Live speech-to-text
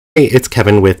Hey, it's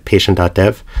Kevin with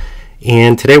patient.dev,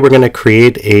 and today we're going to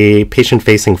create a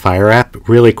patient-facing FHIR app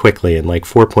really quickly in like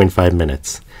 4.5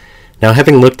 minutes. Now,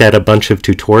 having looked at a bunch of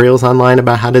tutorials online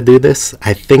about how to do this,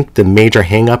 I think the major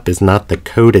hang-up is not the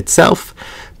code itself,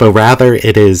 but rather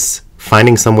it is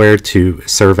finding somewhere to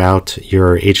serve out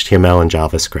your HTML and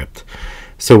JavaScript.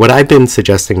 So what I've been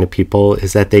suggesting to people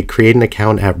is that they create an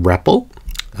account at repl.it,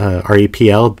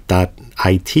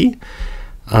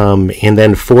 and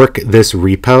then fork this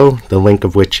repo, the link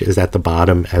of which is at the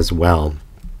bottom as well.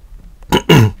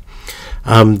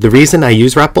 The reason I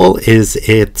use repl is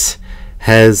it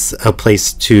has a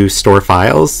place to store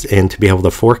files and to be able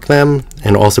to fork them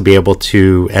and also be able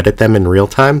to edit them in real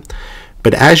time.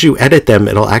 But as you edit them,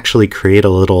 it'll actually create a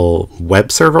little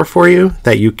web server for you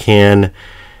that you can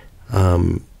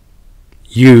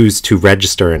use to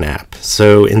register an app.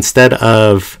 So instead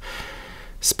of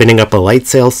spinning up a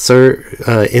Lightsail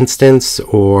instance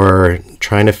or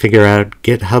trying to figure out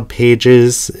GitHub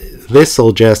pages, this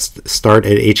will just start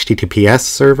an HTTPS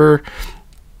server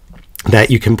that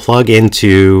you can plug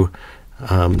into,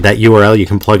 that URL you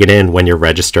can plug it in when you're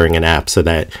registering an app, so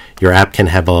that your app can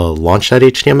have a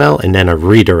launch.html and then a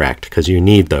redirect, because you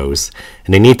need those.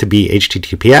 And they need to be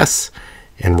HTTPS,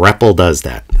 and repl does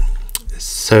that.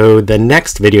 So the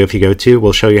next video, if you go to,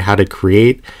 will show you how to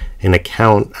create an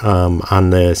account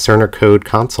on the Cerner code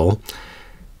console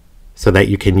so that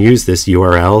you can use this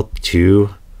URL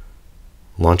to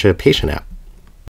launch a patient app.